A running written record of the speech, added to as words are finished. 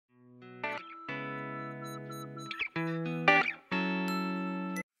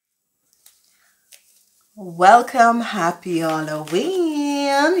Welcome, happy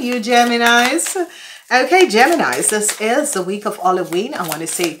Halloween, you Geminis. Okay, Geminis, this is the week of Halloween. I want to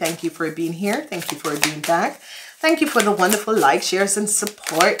say thank you for being here. Thank you for being back. Thank you for the wonderful likes, shares, and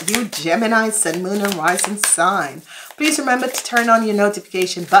support, you Geminis, Sun, Moon, and Rising Sign. Please remember to turn on your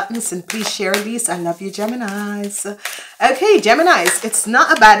notification buttons and please share these. I love you, Geminis. Okay, Geminis, it's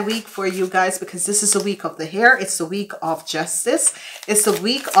not a bad week for you guys because this is the week of the hair. It's the week of justice. It's the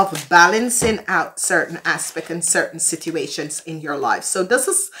week of balancing out certain aspects and certain situations in your life. So this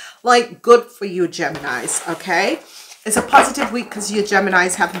is like good for you, Geminis, okay? It's a positive week because you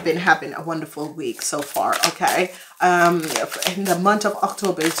Geminis haven't been having a wonderful week so far, okay? In the month of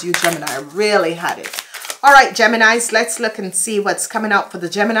October, you Gemini really had it. All right, Geminis, let's look and see what's coming out for the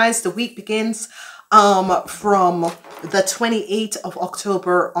Geminis. The week begins from the 28th of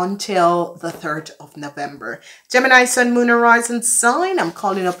October until the 3rd of November. Gemini, Sun, Moon, and Rising Sign. I'm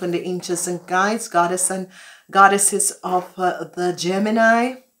calling up on the angels and guides, goddess and goddesses of the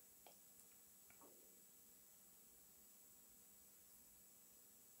Gemini.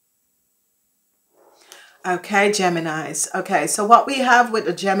 Okay, Geminis. Okay, so what we have with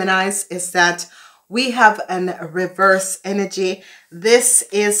the Geminis is that we have a reverse energy. This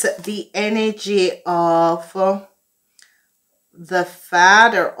is the energy of the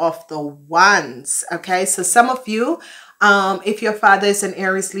father of the wands. Okay, so some of you, if your father is an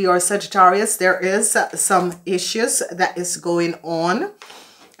Aries, Leo, or Sagittarius, there is some issues that is going on.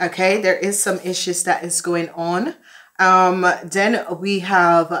 Okay, there is some issues that is going on. Then we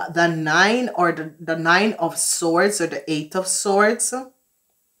have the 9 or the 9 of swords or the 8 of swords.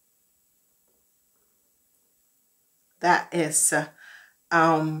 That is,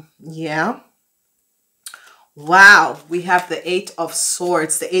 yeah. Wow, we have the 8 of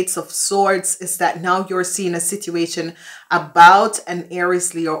swords. The 8 of swords is that now you're seeing a situation about an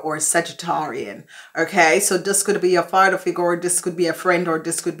Aries, Leo, or Sagittarian. Okay, so this could be a father figure, or this could be a friend, or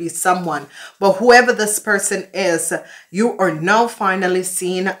this could be someone. But whoever this person is, you are now finally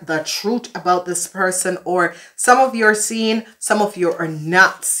seeing the truth about this person, or some of you are seeing, some of you are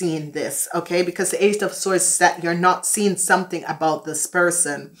not seeing this. Okay, because the 8 of swords is that you're not seeing something about this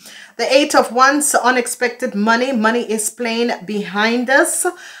person. The 8 of wands, unexpected money. Money is playing behind us.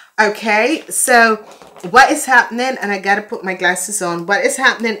 Okay, so what is happening, and I got to put my glasses on. What is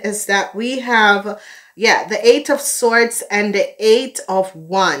happening is that we have, yeah, the 8 of swords and the 8 of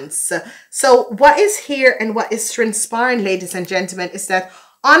wands. So what is here and what is transpiring, ladies and gentlemen, is that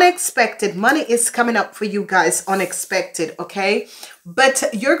unexpected money is coming up for you guys, unexpected, okay? But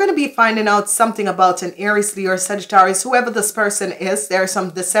you're going to be finding out something about an Aries, Leo, or Sagittarius, whoever this person is. There's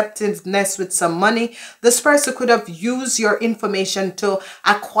some deceptiveness with some money. This person could have used your information to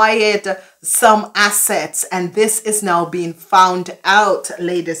acquire some assets, and this is now being found out,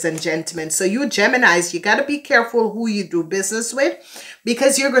 ladies and gentlemen. So you Geminis, you got to be careful who you do business with,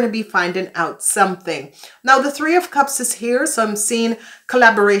 because you're going to be finding out something. Now, the 3 of Cups is here. So I'm seeing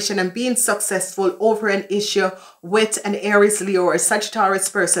collaboration and being successful over an issue with an Aries, Leo, or Sagittarius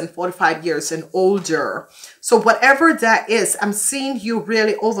person 45 years and older. So whatever that is, I'm seeing you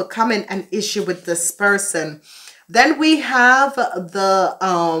really overcoming an issue with this person. Then we have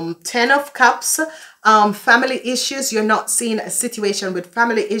the 10 of Cups, family issues. You're not seeing a situation with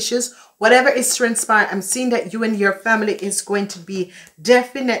family issues. Whatever is transpiring, I'm seeing that you and your family is going to be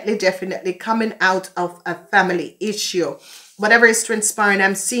definitely coming out of a family issue. Whatever is transpiring,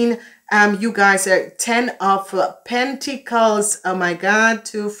 I'm seeing you guys are 10 of Pentacles. Oh my God,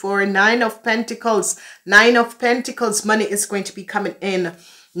 2, 4, 9 of Pentacles. 9 of Pentacles, money is going to be coming in.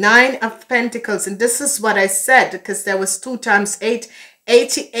 9 of Pentacles, and this is what I said, because there was 2 times 8.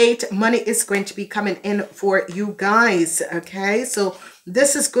 88, money is going to be coming in for you guys. Okay, so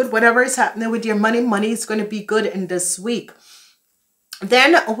this is good. Whatever is happening with your money, money is going to be good in this week.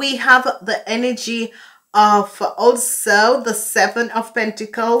 Then we have the energy of also the 7 of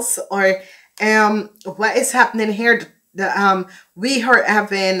Pentacles, or what is happening here. We are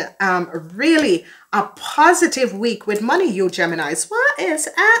having really a positive week with money, you Geminis. What is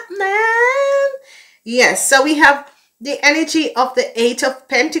happening? Yes, so we have the energy of the 8 of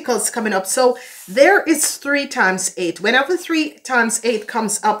Pentacles coming up. So there is 3 times 8. Whenever 3 times 8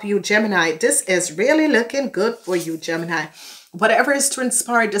 comes up, you Gemini, this is really looking good for you, Gemini. Whatever is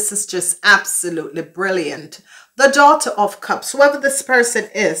transpired, this is just absolutely brilliant. The Daughter of Cups, whoever this person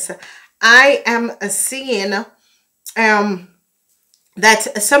is, I am seeing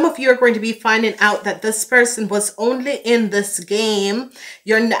that some of you are going to be finding out that this person was only in this game.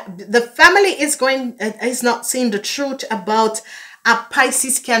 You're not, the family is not seeing the truth about a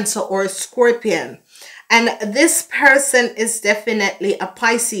Pisces, Cancer, or a Scorpion. And this person is definitely a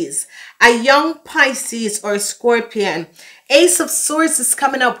Pisces, a young Pisces or Scorpion. Ace of Swords is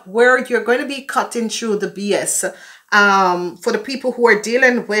coming up where you're going to be cutting through the BS. For the people who are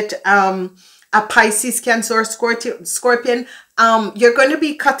dealing with a Pisces, Cancer, or Scorpion, you're going to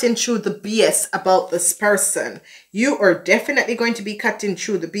be cutting through the BS about this person. You are definitely going to be cutting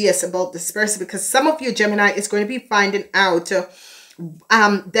through the BS about this person, because some of you, Gemini, is going to be finding out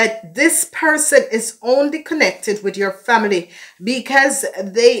that this person is only connected with your family because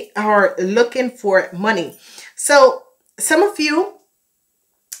they are looking for money. So some of you,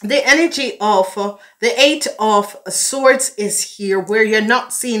 the energy of the Eight of Swords is here, where you're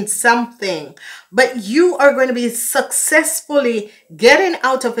not seeing something, but you are going to be successfully getting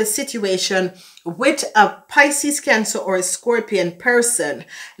out of a situation with a Pisces, Cancer, or a Scorpion person.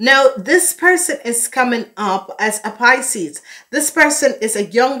 Now, this person is coming up as a Pisces. This person is a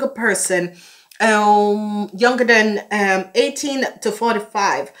younger person, younger than 18 to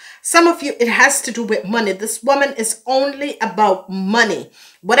 45. Some of you, it has to do with money. This woman is only about money.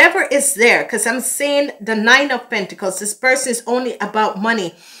 Whatever is there, because I'm seeing the Nine of Pentacles. This person is only about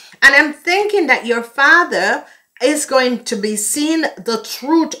money. And I'm thinking that your father is going to be seeing the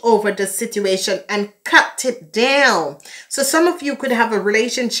truth over the situation and cut it down. So some of you could have a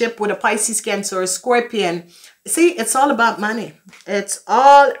relationship with a Pisces, Cancer, or Scorpion. See, it's all about money. It's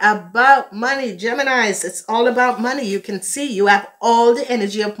all about money, Geminis. It's all about money. You can see you have all the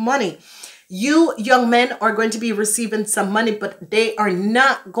energy of money. You young men are going to be receiving some money, but they are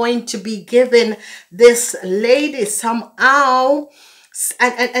not going to be giving this lady somehow.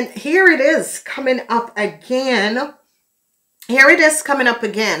 And here it is coming up again. Here it is coming up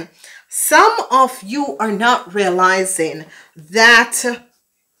again. Some of you are not realizing that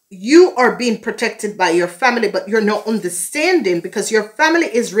you are being protected by your family, but you're not understanding, because your family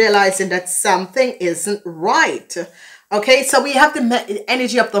is realizing that something isn't right. Okay, so we have the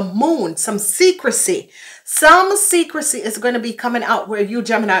energy of the moon, some secrecy. Some secrecy is going to be coming out where you,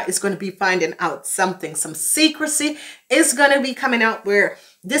 Gemini, is going to be finding out something. Some secrecy is going to be coming out where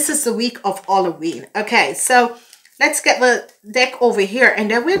this is the week of Halloween. Okay, so let's get the deck over here, and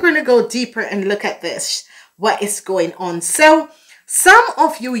then we're going to go deeper and look at this, what is going on. So some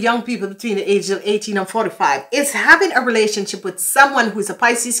of you young people between the ages of 18 and 45 is having a relationship with someone who is a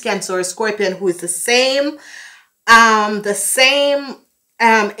Pisces, Cancer, or Scorpion, who is the same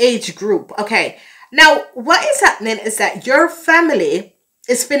age group. Okay, now what is happening is that your family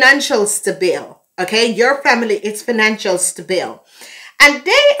is financial stable. Okay, your family is financial stable, and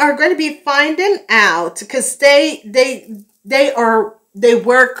they are going to be finding out, because they're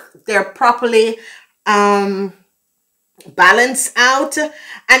properly balanced out,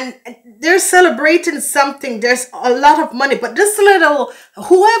 and they're celebrating something. There's a lot of money, but this little,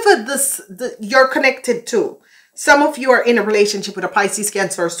 whoever you're connected to, some of you are in a relationship with a Pisces,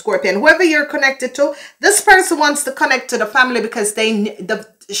 Cancer, or Scorpion. Whoever you're connected to, this person wants to connect to the family because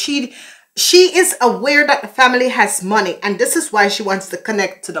she is aware that the family has money, and this is why she wants to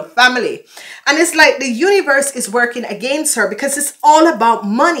connect to the family. And it's like the universe is working against her, because it's all about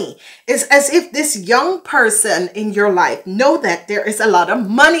money. It's as if this young person in your life know that there is a lot of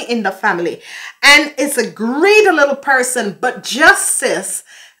money in the family, and it's a great little person, but justice,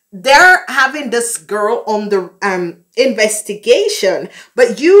 they're having this girl on the investigation,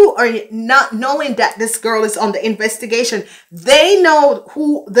 but you are not knowing that this girl is on the investigation. They know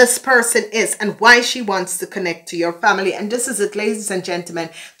who this person is and why she wants to connect to your family. And this is it, ladies and gentlemen.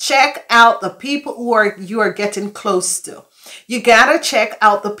 Check out the people who you are getting close to. You gotta check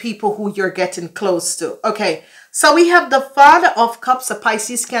out the people who you're getting close to. Okay, so we have the Father of Cups, a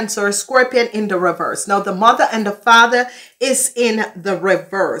Pisces, Cancer, or Scorpion in the reverse. Now the mother and the father is in the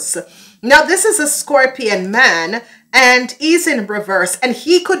reverse. Now this is a Scorpion man, and he's in reverse, and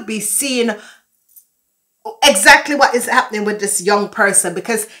he could be seeing exactly what is happening with this young person,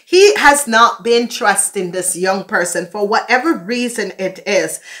 because he has not been trusting this young person for whatever reason it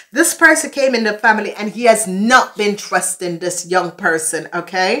is. This person came in the family and he has not been trusting this young person.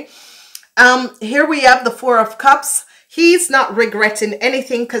 Okay, here we have the Four of Cups. He's not regretting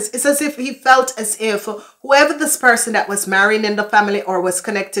anything, because it's as if he felt as if whoever this person that was marrying in the family or was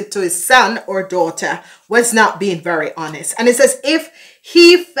connected to his son or daughter was not being very honest. And it's as if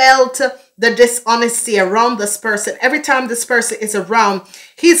he felt the dishonesty around this person. Every time this person is around,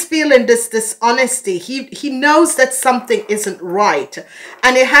 he's feeling this dishonesty. He knows that something isn't right,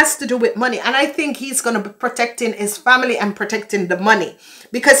 and it has to do with money. And I think he's going to be protecting his family and protecting the money,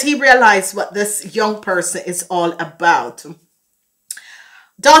 because he realized what this young person is all about.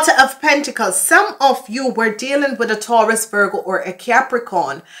 Daughter of Pentacles, some of you were dealing with a Taurus, Virgo, or a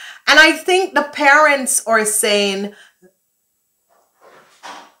Capricorn. And I think the parents are saying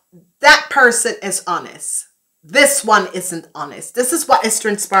that person is honest. This one isn't honest. This is what is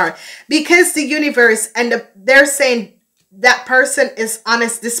transpiring. Because the universe and they're saying that person is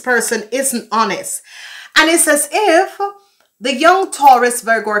honest. This person isn't honest. And it's as if the young Taurus,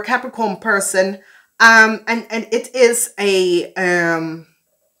 Virgo, or Capricorn person, and it is a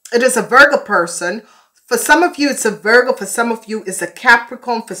Virgo person. For some of you, it's a Virgo. For some of you, it's a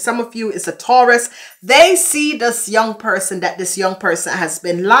Capricorn. For some of you, it's a Taurus. They see this young person, that this young person has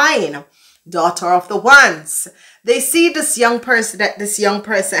been lying. Daughter of the Wands. They see this young person, that this young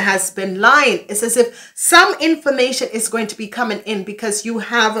person has been lying. It's as if some information is going to be coming in because you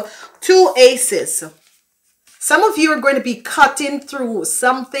have two aces. Some of you are going to be cutting through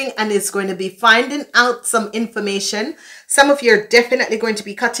something and it's going to be finding out some information. Some of you are definitely going to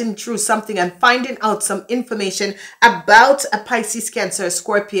be cutting through something and finding out some information about a Pisces, Cancer,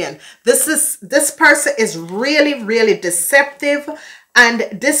 Scorpion. This person is really, really deceptive, and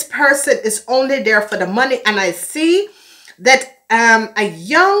this person is only there for the money. And I see that a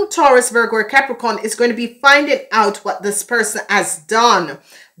young Taurus, Virgo, or Capricorn is going to be finding out what this person has done.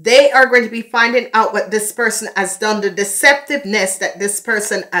 They are going to be finding out what this person has done, the deceptiveness that this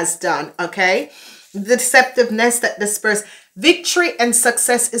person has done, okay? The deceptiveness that this person, victory and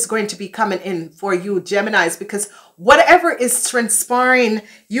success is going to be coming in for you, Geminis, because whatever is transpiring,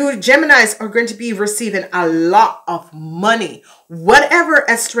 you Geminis are going to be receiving a lot of money. Whatever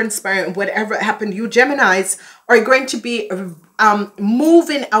is transpiring, whatever happened, you Geminis are going to be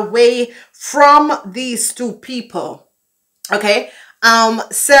moving away from these two people, okay?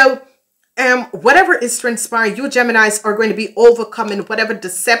 Whatever is transpiring, you Geminis are going to be overcoming whatever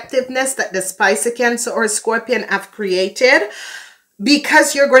deceptiveness that the Pisces, Cancer, or Scorpion have created,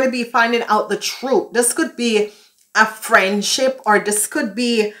 because you're going to be finding out the truth. This could be a friendship, or this could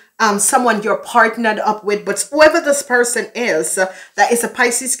be someone you're partnered up with, but whoever this person is, that is a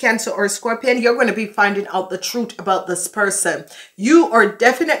Pisces, Cancer, or Scorpion, you're going to be finding out the truth about this person. You are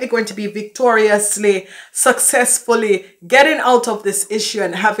definitely going to be victoriously, successfully getting out of this issue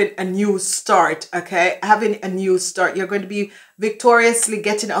and having a new start, okay? Having a new start. You're going to be victoriously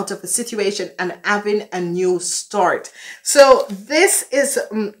getting out of a situation and having a new start. So this is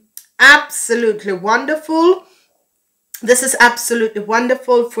absolutely wonderful. This is absolutely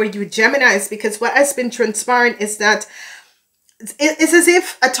wonderful for you Geminis, because what has been transpiring is that it's as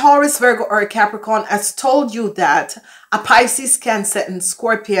if a Taurus, Virgo, or a Capricorn has told you that a Pisces, Cancer, and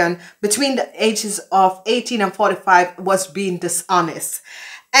Scorpion between the ages of 18 and 45 was being dishonest.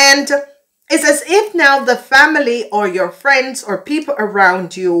 And it's as if now the family or your friends or people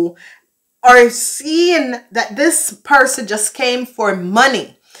around you are seeing that this person just came for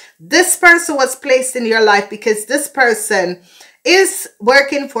money. This person was placed in your life because this person is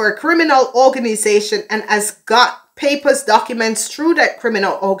working for a criminal organization and has got papers, documents through that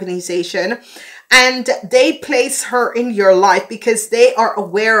criminal organization. And they place her in your life because they are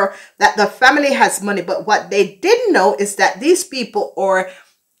aware that the family has money. But what they didn't know is that these people are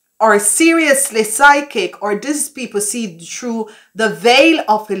seriously psychic, or these people see through the veil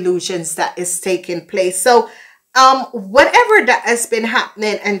of illusions that is taking place. So whatever that has been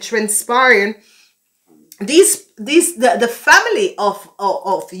happening and transpiring, the family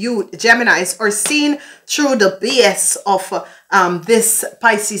of you Geminis are seen through the BS of this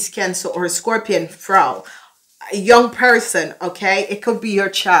Pisces, Cancer, or Scorpion frau, a young person, okay? It could be your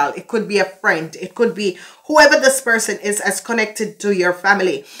child, it could be a friend, it could be whoever this person is as connected to your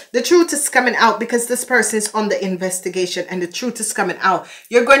family. The truth is coming out because this person is on the investigation, and the truth is coming out.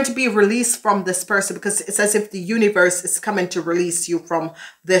 You're going to be released from this person because it's as if the universe is coming to release you from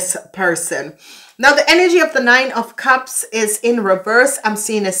this person. Now, the energy of the Nine of Cups is in reverse. I'm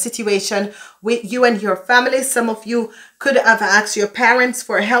seeing a situation with you and your family. Some of you could have asked your parents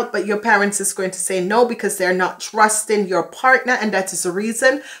for help, but your parents is going to say no because they're not trusting your partner, and that is the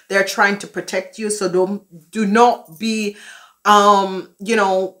reason they're trying to protect you. So do not be you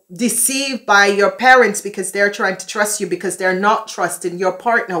know, deceived by your parents because they're trying to trust you, because they're not trusting your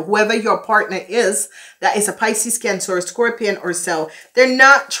partner. Whoever your partner is, that is a Pisces, Cancer, or Scorpion or so, they're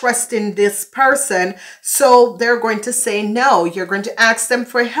not trusting this person. So they're going to say no. You're going to ask them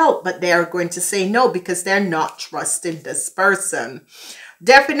for help, but they're going to say no because they're not trusting this person.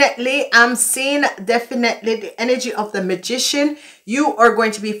 Definitely, I'm seeing definitely the energy of the Magician. You are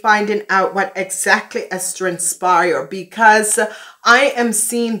going to be finding out what exactly has transpired, because I am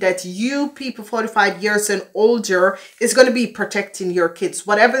seeing that you people 45 years and older is going to be protecting your kids.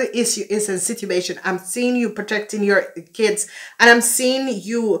 Whatever the issue is in situation, I'm seeing you protecting your kids, and I'm seeing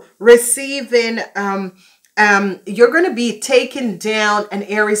you receiving you're going to be taking down an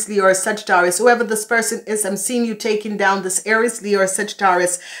Aries, Leo, or Sagittarius. Whoever this person is, I'm seeing you taking down this Aries, Leo, or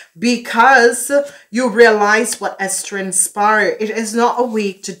Sagittarius because you realize what has transpired. It is not a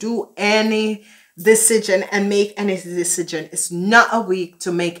week to do any decision and make any decision. It's not a week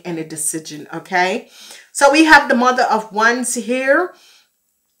to make any decision, okay? So we have the Mother of Wands here.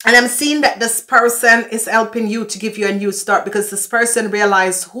 And I'm seeing that this person is helping you to give you a new start because this person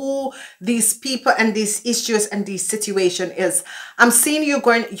realized who these people and these issues and this situation is. I'm seeing you're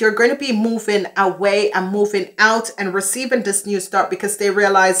going to be moving away and moving out and receiving this new start because they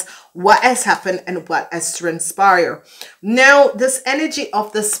realize what has happened and what has transpired. Now, this energy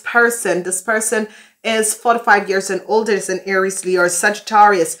of this person is 45 years and older, is an Aries, Leo, or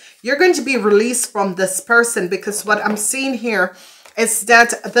Sagittarius. You're going to be released from this person because what I'm seeing here is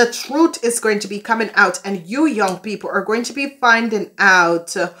that the truth is going to be coming out, and you young people are going to be finding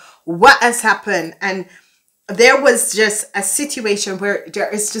out what has happened. And there was just a situation where there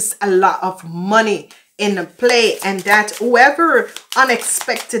is just a lot of money in play, and that whoever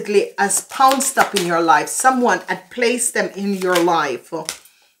unexpectedly has pounced up in your life, someone had placed them in your life.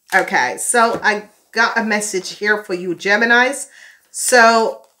 Okay, so I got a message here for you, Geminis.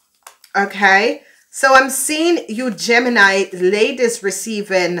 So, okay. So I'm seeing you Gemini ladies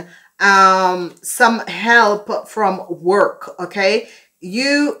receiving some help from work, okay?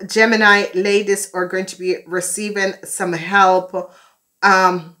 You Gemini ladies are going to be receiving some help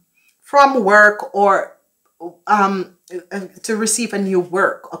from work, or to receive a new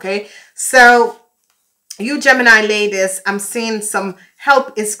work, okay? So you Gemini ladies, I'm seeing some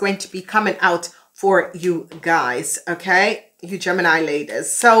help is going to be coming out for you guys, okay? You Gemini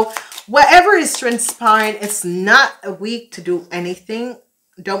ladies. So whatever is transpiring, it's not a week to do anything.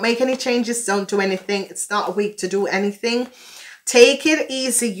 Don't make any changes. Don't do anything. It's not a week to do anything. Take it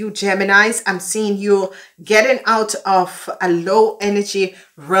easy, you Geminis. I'm seeing you getting out of a low energy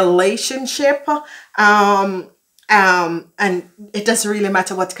relationship. And it doesn't really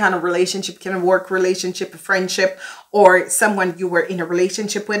matter what kind of relationship, kind of work relationship, a friendship, or someone you were in a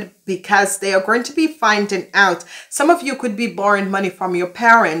relationship with, because they are going to be finding out. Some of you could be borrowing money from your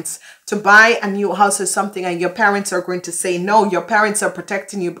parents to buy a new house or something, and your parents are going to say no. Your parents are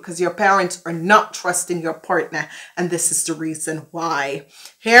protecting you because your parents are not trusting your partner, and this is the reason why.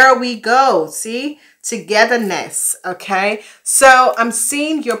 Here we go. See? Togetherness. Okay, so I'm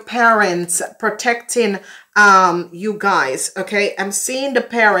seeing your parents protecting you guys. Okay, I'm seeing the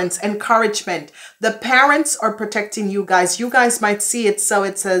parents encouragement. The parents are protecting you guys. You guys might see it, so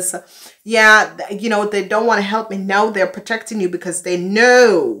it says, yeah, you know, they don't want to help me. No, they're protecting you because they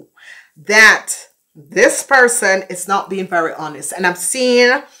know that this person is not being very honest. And I'm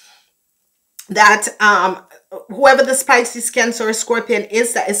seeing that whoever the Pisces, Cancer, or Scorpion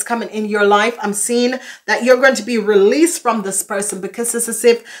is that is coming in your life, I'm seeing that you're going to be released from this person because it's as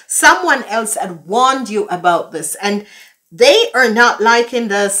if someone else had warned you about this, and they are not liking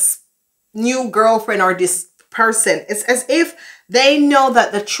this new girlfriend or this person. It's as if they know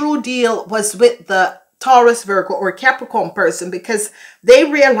that the true deal was with the Taurus, Virgo, or Capricorn person, because they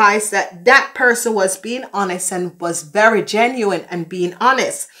realized that that person was being honest and was very genuine and being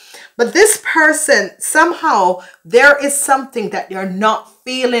honest. But this person, somehow, there is something that they're not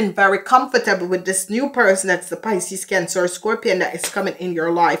feeling very comfortable with this new person. That's the Pisces, Cancer, or Scorpion that is coming in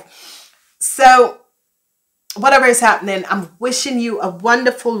your life. So whatever is happening, I'm wishing you a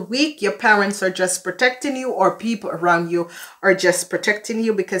wonderful week. Your parents are just protecting you, or people around you are just protecting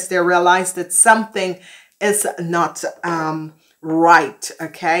you because they realize that something is not right.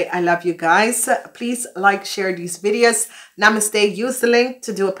 Okay, I love you guys. Please like, share these videos. Namaste. Use the link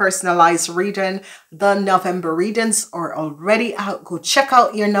to do a personalized reading. The November readings are already out. Go check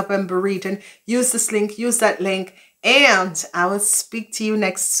out your November reading. Use this link, use that link, and I will speak to you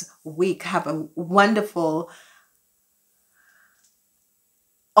next week. Have a wonderful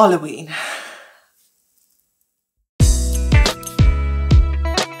Halloween.